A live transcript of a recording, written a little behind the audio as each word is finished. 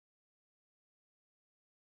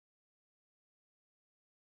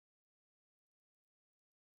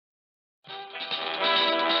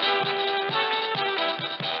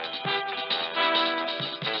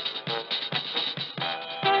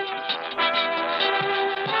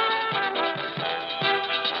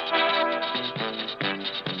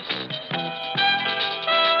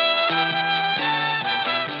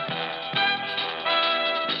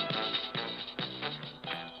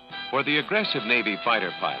For the aggressive Navy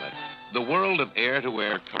fighter pilot, the world of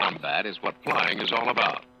air-to-air combat is what flying is all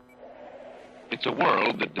about. It's a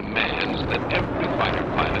world that demands that every fighter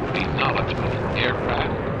pilot be knowledgeable in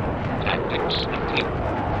aircraft, tactics, and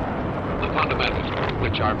teamwork, the fundamentals of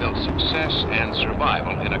which are built success and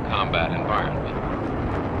survival in a combat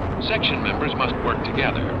environment. Section members must work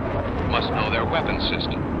together, must know their weapon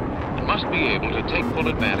system, and must be able to take full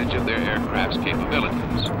advantage of their aircraft's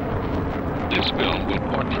capabilities. This film will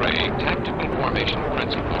portray tactical formation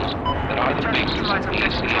principles that are the basis of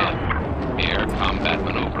ACM, air combat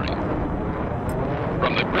maneuvering.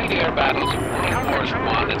 From the great air battles of World Wars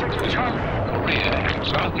I and II, Korea and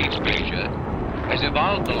Southeast Asia has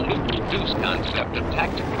evolved the loop-deuce concept of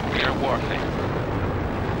tactical air warfare.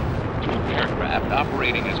 Two aircraft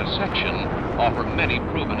operating as a section offer many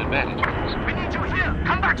proven advantages. We need you here.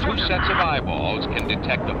 Come back, Two sets of eyeballs can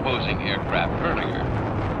detect opposing aircraft earlier.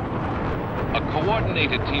 A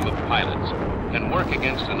coordinated team of pilots can work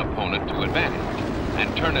against an opponent to advantage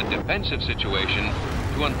and turn a defensive situation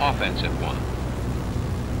to an offensive one.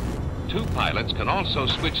 Two pilots can also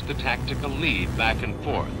switch the tactical lead back and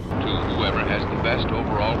forth to whoever has the best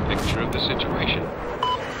overall picture of the situation.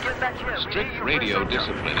 Strict radio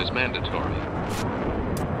discipline is mandatory.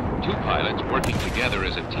 Two pilots working together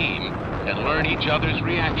as a team can learn each other's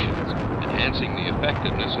reactions, enhancing the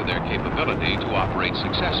effectiveness of their capability to operate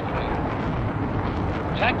successfully.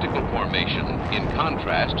 Tactical formation, in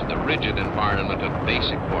contrast to the rigid environment of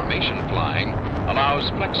basic formation flying, allows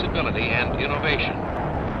flexibility and innovation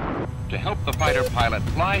to help the fighter pilot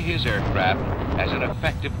fly his aircraft as an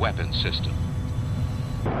effective weapon system.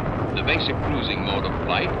 The basic cruising mode of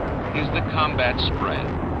flight is the combat spread.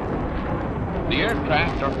 The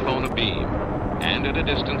aircraft are flown abeam and at a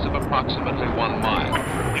distance of approximately 1 mile.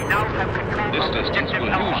 This distance will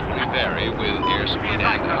usually vary with airspeed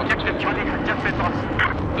and altitude.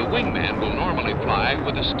 The wingman will normally fly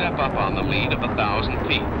with a step up on the lead of 1,000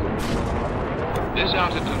 feet. This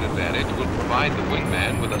altitude advantage will provide the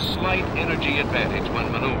wingman with a slight energy advantage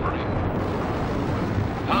when maneuvering.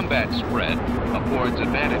 Combat spread affords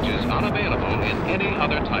advantages unavailable in any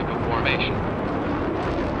other type of formation.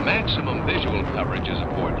 Maximum visual coverage is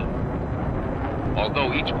afforded.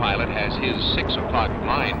 Although each pilot has his 6 o'clock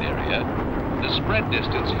blind area, the spread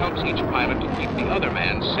distance helps each pilot to keep the other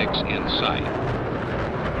man's 6 in sight.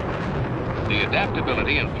 The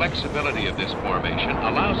adaptability and flexibility of this formation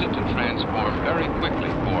allows it to transform very quickly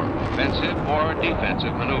for offensive or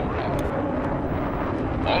defensive maneuvering.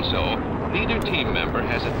 Also, neither team member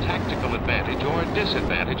has a tactical advantage or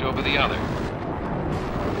disadvantage over the other.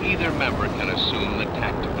 Either member can assume the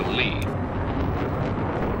tactical lead.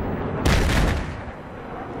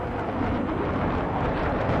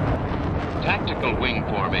 Tactical wing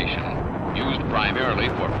formation, used primarily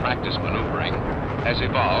for practice maneuvering, has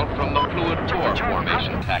evolved from the fluid core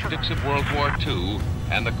formation tactics of World War II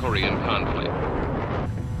and the Korean conflict.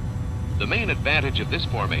 The main advantage of this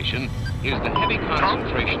formation is the heavy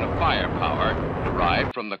concentration of firepower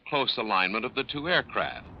derived from the close alignment of the two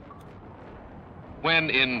aircraft. When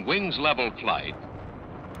in wings level flight,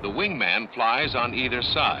 the wingman flies on either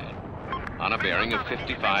side on a bearing of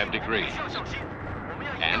 55 degrees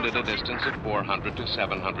and at a distance of 400 to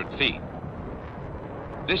 700 feet.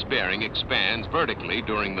 This bearing expands vertically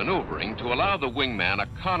during maneuvering to allow the wingman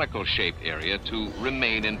a conical-shaped area to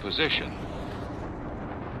remain in position.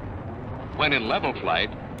 When in level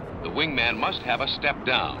flight, the wingman must have a step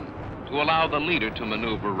down to allow the leader to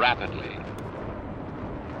maneuver rapidly.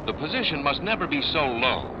 The position must never be so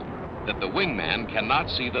low that the wingman cannot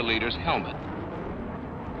see the leader's helmet.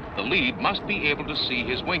 The lead must be able to see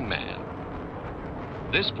his wingman.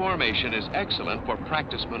 This formation is excellent for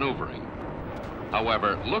practice maneuvering.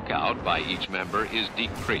 However, lookout by each member is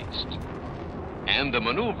decreased, and the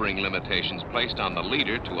maneuvering limitations placed on the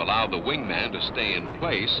leader to allow the wingman to stay in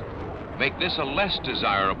place make this a less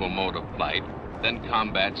desirable mode of flight than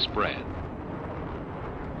combat spread.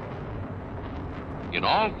 In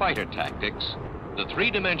all fighter tactics, the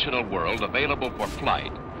three-dimensional world available for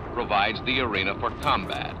flight provides the arena for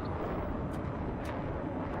combat.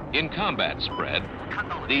 In combat spread,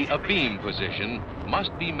 the abeam position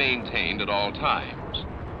must be maintained at all times.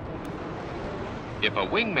 If a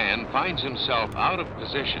wingman finds himself out of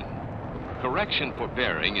position, correction for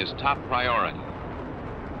bearing is top priority.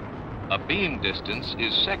 Abeam distance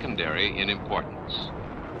is secondary in importance,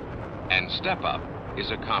 and step-up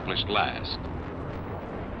is accomplished last.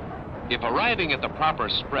 If arriving at the proper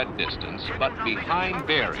spread distance, but behind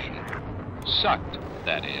bearing, sucked,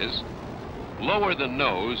 that is, lower the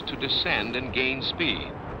nose to descend and gain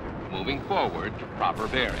speed, moving forward to proper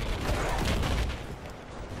bearing.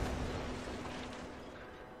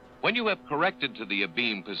 When you have corrected to the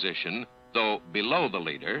abeam position, though below the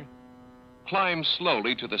leader, climb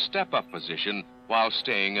slowly to the step-up position while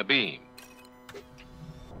staying abeam.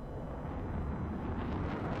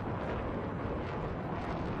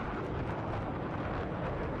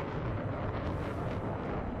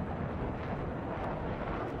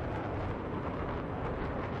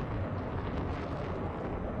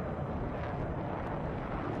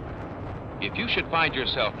 If you should find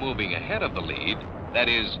yourself moving ahead of the lead, that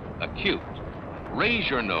is, acute, raise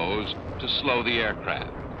your nose to slow the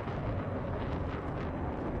aircraft.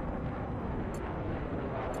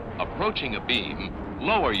 Approaching a beam,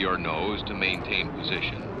 lower your nose to maintain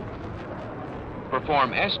position.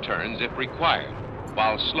 Perform S-turns if required,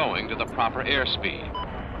 while slowing to the proper airspeed.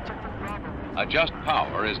 Adjust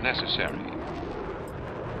power as necessary.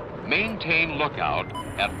 Maintain lookout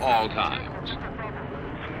at all times.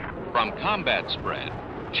 From combat spread,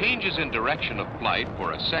 changes in direction of flight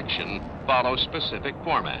for a section follow specific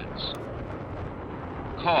formats.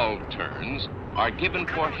 Called turns are given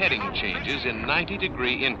for heading changes in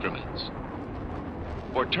 90-degree increments.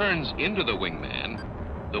 For turns into the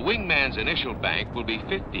wingman's initial bank will be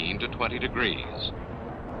 15 to 20 degrees,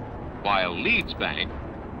 while lead's bank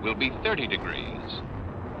will be 30 degrees.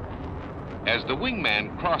 As the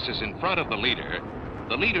wingman crosses in front of the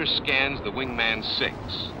leader scans the wingman 6,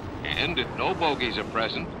 and if no bogies are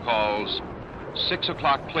present, calls 6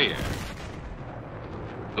 o'clock clear.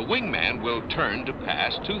 The wingman will turn to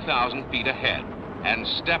pass 2,000 feet ahead and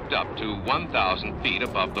stepped up to 1,000 feet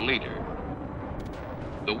above the leader.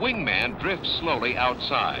 The wingman drifts slowly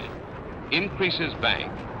outside, increases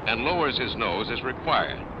bank, and lowers his nose as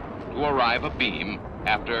required to arrive abeam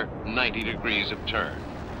after 90 degrees of turn.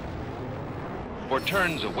 For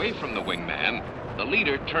turns away from the wingman, the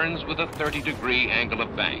leader turns with a 30-degree angle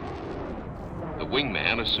of bank. The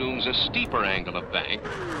wingman assumes a steeper angle of bank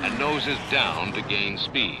and noses down to gain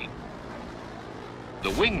speed. The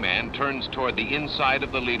wingman turns toward the inside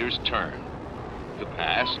of the leader's turn to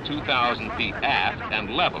pass 2,000 feet aft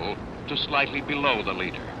and level to slightly below the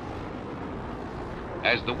leader.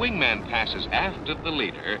 As the wingman passes aft of the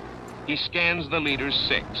leader, he scans the leader's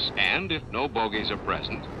 6 and, if no bogies are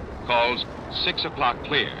present, calls 6 o'clock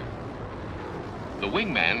clear. The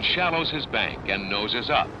wingman shallows his bank and noses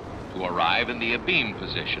up to arrive in the abeam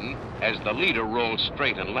position as the leader rolls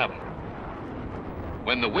straight and level.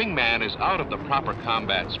 When the wingman is out of the proper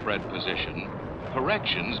combat spread position,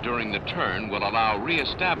 corrections during the turn will allow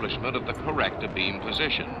re-establishment of the correct abeam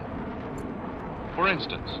position. For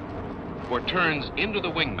instance, for turns into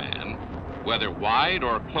the wingman, whether wide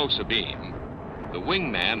or close abeam, the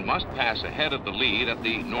wingman must pass ahead of the lead at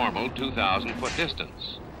the normal 2,000-foot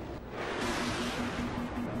distance.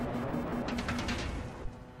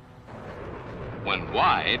 When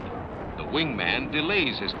wide, the wingman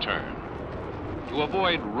delays his turn to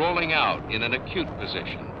avoid rolling out in an acute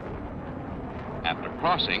position. After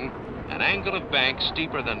crossing, an angle of bank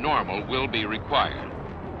steeper than normal will be required.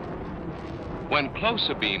 When close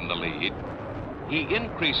abeam the lead, he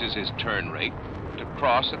increases his turn rate to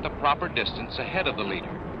cross at the proper distance ahead of the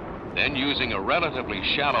leader. Then, using a relatively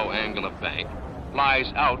shallow angle of bank,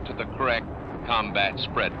 flies out to the correct combat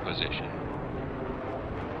spread position.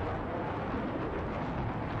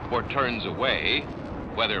 For turns away,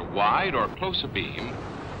 whether wide or close abeam,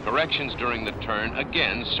 corrections during the turn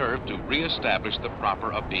again serve to re-establish the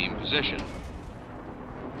proper abeam position.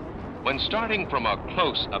 When starting from a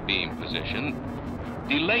close abeam position,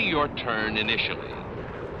 delay your turn initially.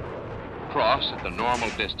 Cross at the normal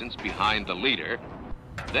distance behind the leader,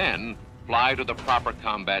 then fly to the proper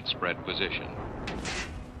combat spread position.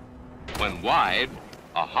 When wide,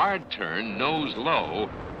 a hard turn nose low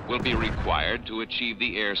will be required to achieve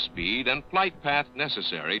the airspeed and flight path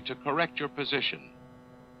necessary to correct your position.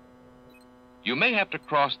 You may have to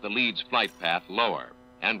cross the lead's flight path lower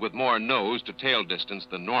and with more nose to tail distance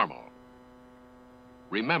than normal.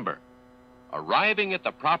 Remember, arriving at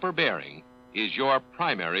the proper bearing is your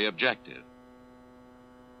primary objective.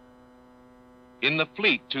 In the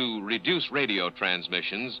fleet, to reduce radio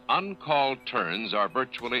transmissions, uncalled turns are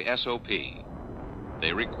virtually SOP.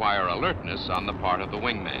 They require alertness on the part of the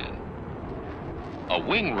wingman. A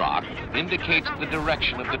wing rock indicates the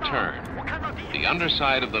direction of the turn. The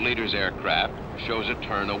underside of the leader's aircraft shows a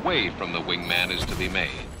turn away from the wingman is to be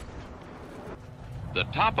made. The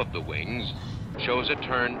top of the wings shows a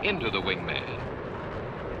turn into the wingman.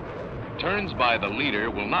 Turns by the leader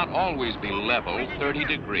will not always be level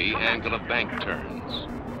 30-degree angle of bank turns,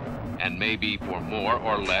 and may be for more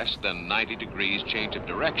or less than 90 degrees change of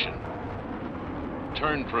direction.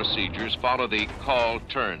 Turn procedures follow the call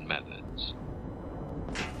turn methods.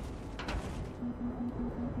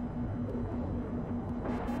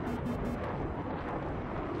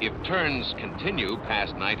 If turns continue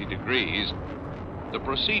past 90 degrees, the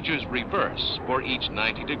procedures reverse for each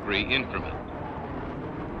 90-degree increment.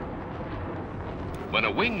 When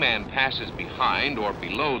a wingman passes behind or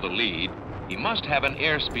below the lead, he must have an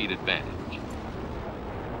airspeed advantage.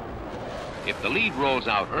 If the lead rolls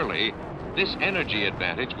out early, this energy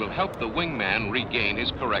advantage will help the wingman regain his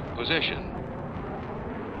correct position.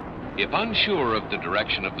 If unsure of the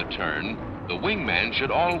direction of the turn, the wingman should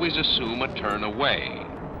always assume a turn away.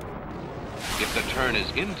 If the turn is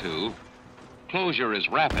into, closure is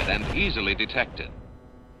rapid and easily detected.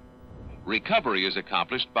 Recovery is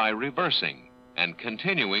accomplished by reversing and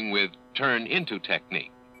continuing with turn into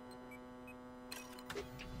technique.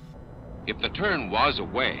 If the turn was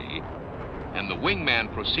away and the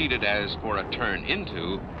wingman proceeded as for a turn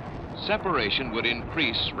into, separation would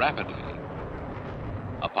increase rapidly.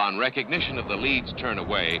 Upon recognition of the lead's turn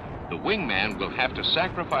away, the wingman will have to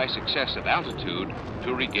sacrifice excessive altitude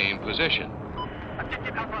to regain position.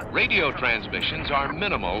 Radio transmissions are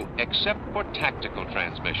minimal except for tactical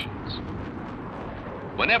transmissions.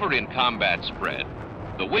 Whenever in combat spread,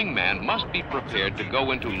 the wingman must be prepared to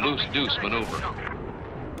go into loose-deuce maneuvering.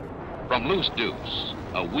 From loose-deuce,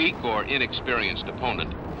 a weak or inexperienced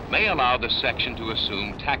opponent may allow the section to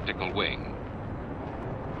assume tactical wing.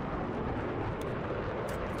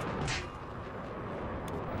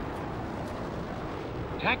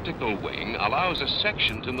 Tactical wing allows a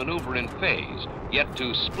section to maneuver in phase, yet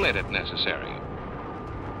to split if necessary.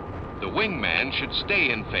 The wingman should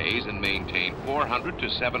stay in phase and maintain 400 to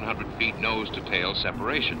 700 feet nose-to-tail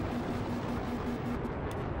separation.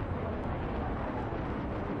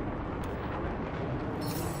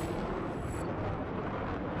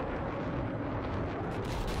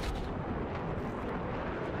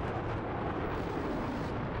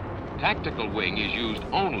 Tactical wing is used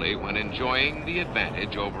only when enjoying the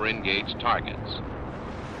advantage over engaged targets.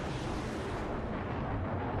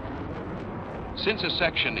 Since a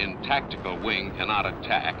section in tactical wing cannot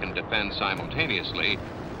attack and defend simultaneously,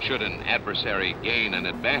 should an adversary gain an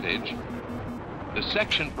advantage, the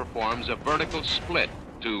section performs a vertical split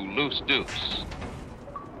to loose-deuce.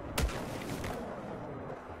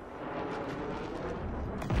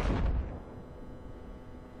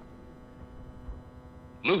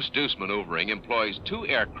 Loose-deuce maneuvering employs two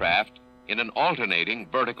aircraft in an alternating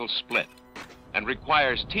vertical split and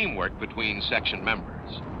requires teamwork between section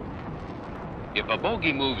members. If a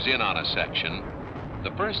bogey moves in on a section,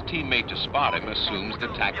 the first teammate to spot him assumes the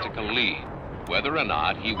tactical lead, whether or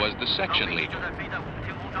not he was the section leader.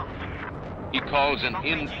 He calls an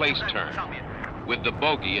in-place turn, with the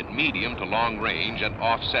bogey at medium to long range and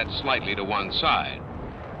offset slightly to one side.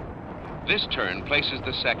 This turn places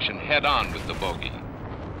the section head-on with the bogey.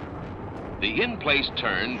 The in-place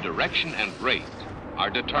turn, direction, and rate are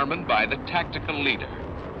determined by the tactical leader.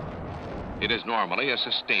 It is normally a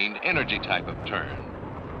sustained energy type of turn.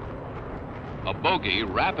 A bogey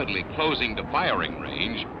rapidly closing to firing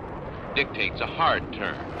range dictates a hard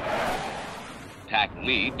turn. Tac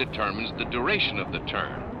lead determines the duration of the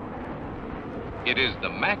turn. It is the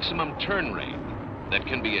maximum turn rate that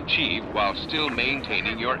can be achieved while still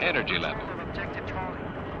maintaining your energy level.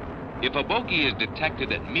 If a bogey is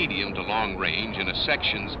detected at medium to long range in a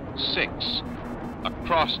section's 6, a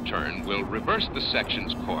cross turn will reverse the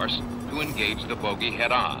section's course to engage the bogey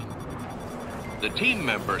head-on. The team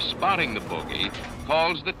member spotting the bogey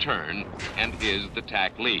calls the turn and is the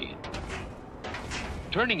tac lead.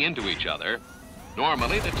 Turning into each other,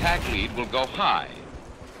 normally the tac lead will go high,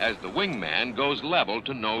 as the wingman goes level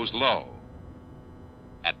to nose low.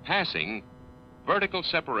 At passing, vertical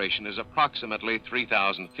separation is approximately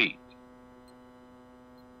 3,000 feet.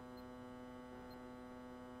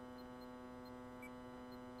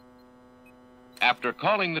 After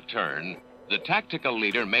calling the turn, the tactical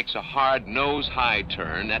leader makes a hard nose-high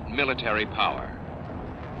turn at military power.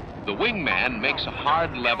 The wingman makes a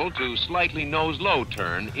hard level to slightly nose-low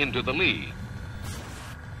turn into the lead.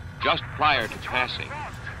 Just prior to passing,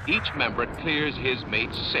 each member clears his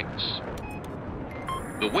mate's 6.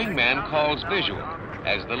 The wingman calls visual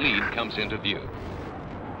as the lead comes into view.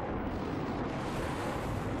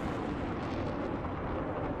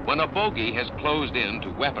 When a bogey has closed in to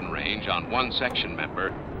weapon range on one section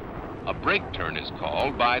member, a break turn is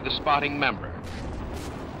called by the spotting member.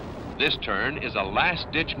 This turn is a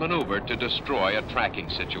last-ditch maneuver to destroy a tracking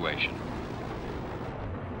situation.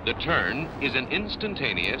 The turn is an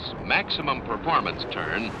instantaneous maximum performance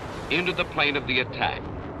turn into the plane of the attack,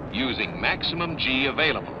 using maximum G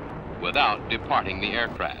available without departing the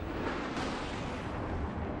aircraft.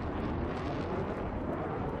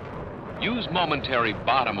 Use momentary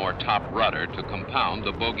bottom or top rudder to compound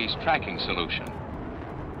the bogey's tracking solution.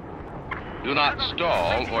 Do not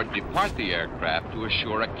stall or depart the aircraft to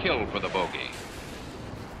assure a kill for the bogey.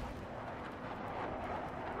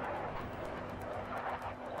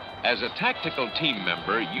 As a tactical team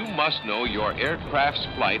member, you must know your aircraft's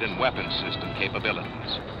flight and weapons system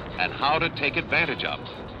capabilities and how to take advantage of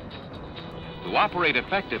them. To operate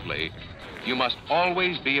effectively, you must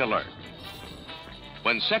always be alert.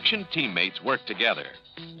 When section teammates work together,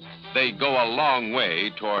 they go a long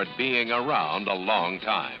way toward being around a long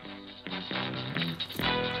time.